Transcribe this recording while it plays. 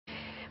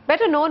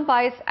Better known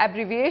by its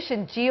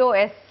abbreviation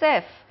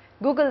GOSF,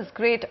 Google's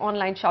Great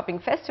Online Shopping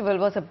Festival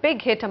was a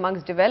big hit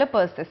amongst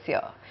developers this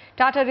year.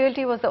 Tata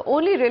Realty was the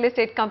only real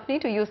estate company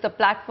to use the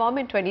platform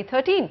in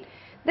 2013.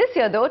 This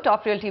year though,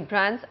 top realty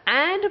brands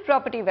and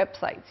property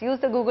websites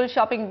used the Google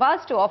shopping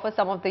buzz to offer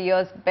some of the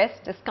year's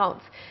best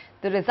discounts.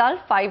 The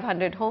result,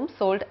 500 homes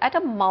sold at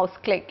a mouse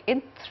click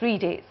in 3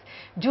 days.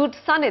 Jude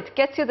Sanith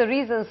gets you the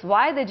reasons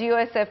why the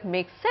GOSF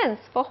makes sense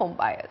for home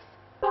buyers.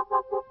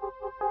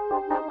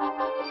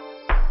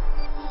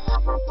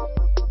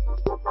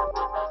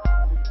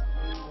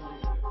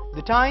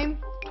 The time,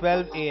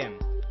 12 AM.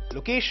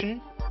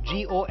 Location,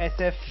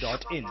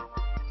 GOSF.in.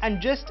 And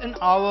just an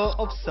hour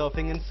of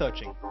surfing and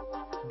searching.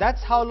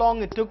 That's how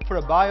long it took for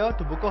a buyer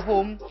to book a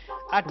home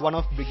at one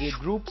of Brigade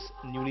Group's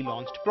newly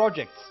launched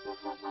projects.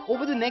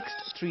 Over the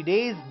next 3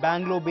 days,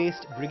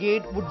 Bangalore-based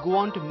Brigade would go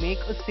on to make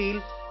a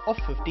sale of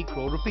 50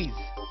 crore rupees,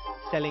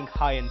 selling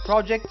high-end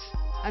projects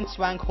and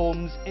swank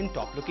homes in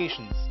top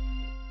locations.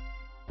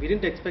 We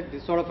didn't expect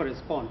this sort of a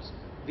response.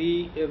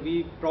 We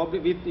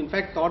in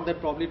fact thought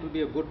that probably it would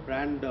be a good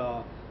brand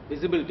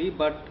visibility,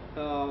 but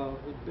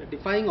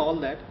defying all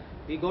that,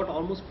 we got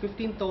almost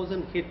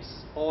 15,000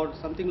 hits or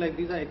something like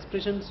these are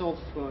expressions of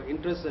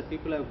interest that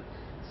people have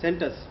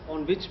sent us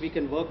on which we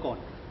can work on.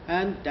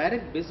 And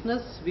direct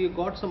business, we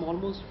got some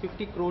almost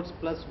 50 crores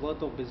plus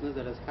worth of business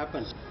that has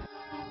happened.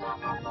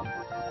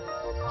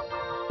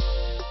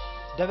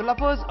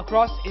 Developers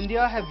across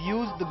India have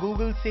used the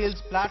Google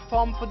sales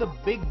platform for the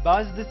big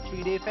buzz this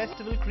 3-day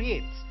festival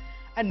creates.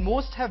 And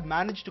most have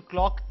managed to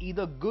clock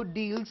either good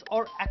deals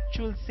or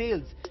actual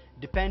sales,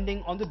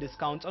 depending on the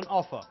discounts on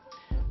offer.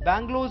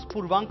 Bangalore's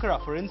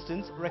Purvankara, for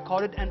instance,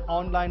 recorded an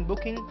online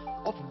booking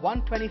of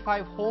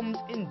 125 homes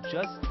in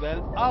just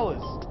 12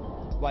 hours,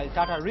 while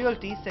Tata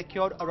Realty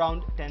secured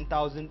around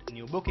 10,000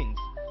 new bookings.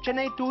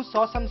 Chennai too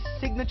saw some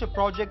signature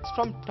projects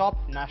from top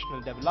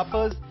national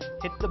developers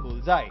hit the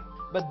bullseye.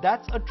 But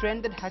that's a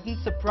trend that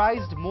hasn't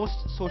surprised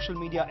most social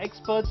media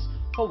experts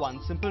for one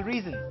simple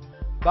reason.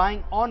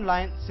 Buying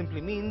online simply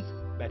means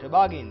better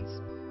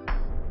bargains.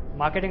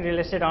 Marketing real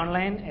estate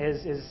online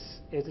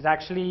is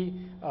actually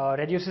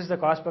reduces the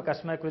cost per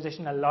customer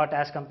acquisition a lot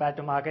as compared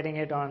to marketing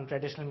it on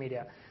traditional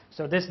media.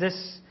 So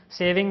this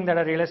saving that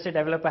a real estate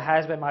developer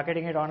has by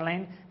marketing it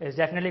online is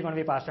definitely going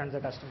to be passed on to the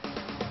customer.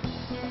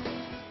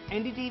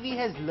 NDTV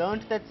has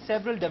learnt that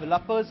several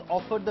developers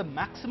offered the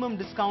maximum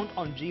discount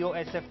on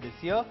GOSF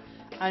this year,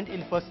 and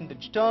in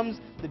percentage terms,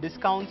 the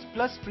discounts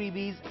plus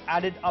freebies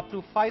added up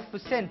to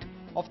 5%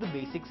 of the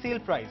basic sale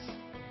price.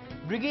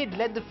 Brigade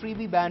led the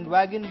freebie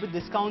bandwagon with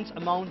discounts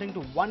amounting to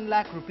 1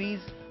 lakh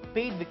rupees,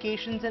 paid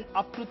vacations and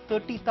up to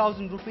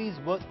 30,000 rupees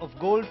worth of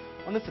gold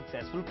on a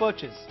successful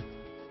purchase.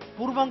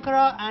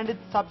 Purvankara and its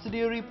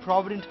subsidiary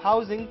Provident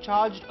Housing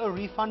charged a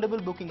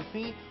refundable booking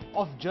fee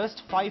of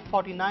just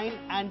 549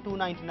 and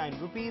 299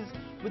 rupees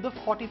with a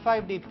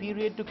 45-day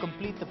period to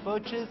complete the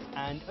purchase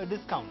and a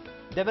discount.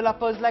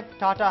 Developers like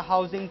Tata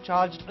Housing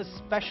charged a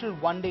special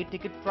one-day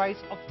ticket price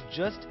of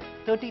just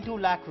 32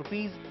 lakh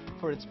rupees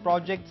for its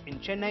projects in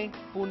Chennai,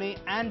 Pune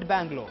and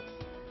Bangalore.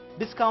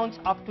 Discounts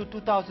up to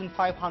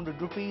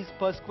 2,500 rupees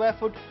per square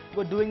foot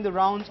were doing the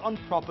rounds on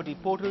property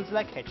portals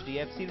like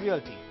HDFC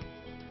Realty.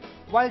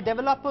 While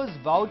developers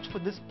vouch for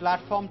this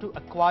platform to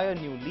acquire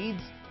new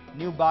leads,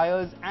 new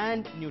buyers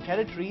and new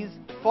territories,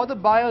 for the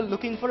buyer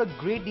looking for a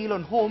great deal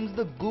on homes,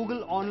 the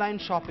Google Online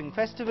Shopping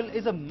Festival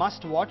is a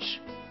must-watch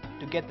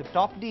to get the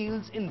top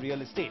deals in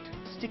real estate.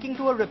 Sticking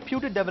to a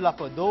reputed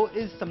developer though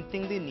is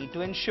something they need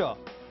to ensure.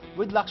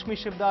 With Lakshmi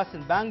Shivdas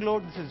in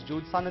Bangalore, this is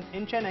Jude Sanith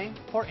in Chennai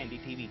for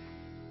NDTV.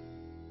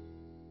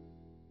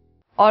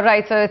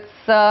 Alright, so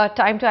it's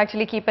time to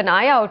actually keep an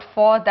eye out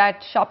for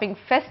that shopping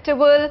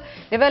festival.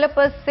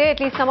 Developers say, at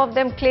least some of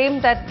them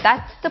claim, that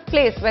that's the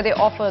place where they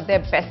offer their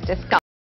best discount.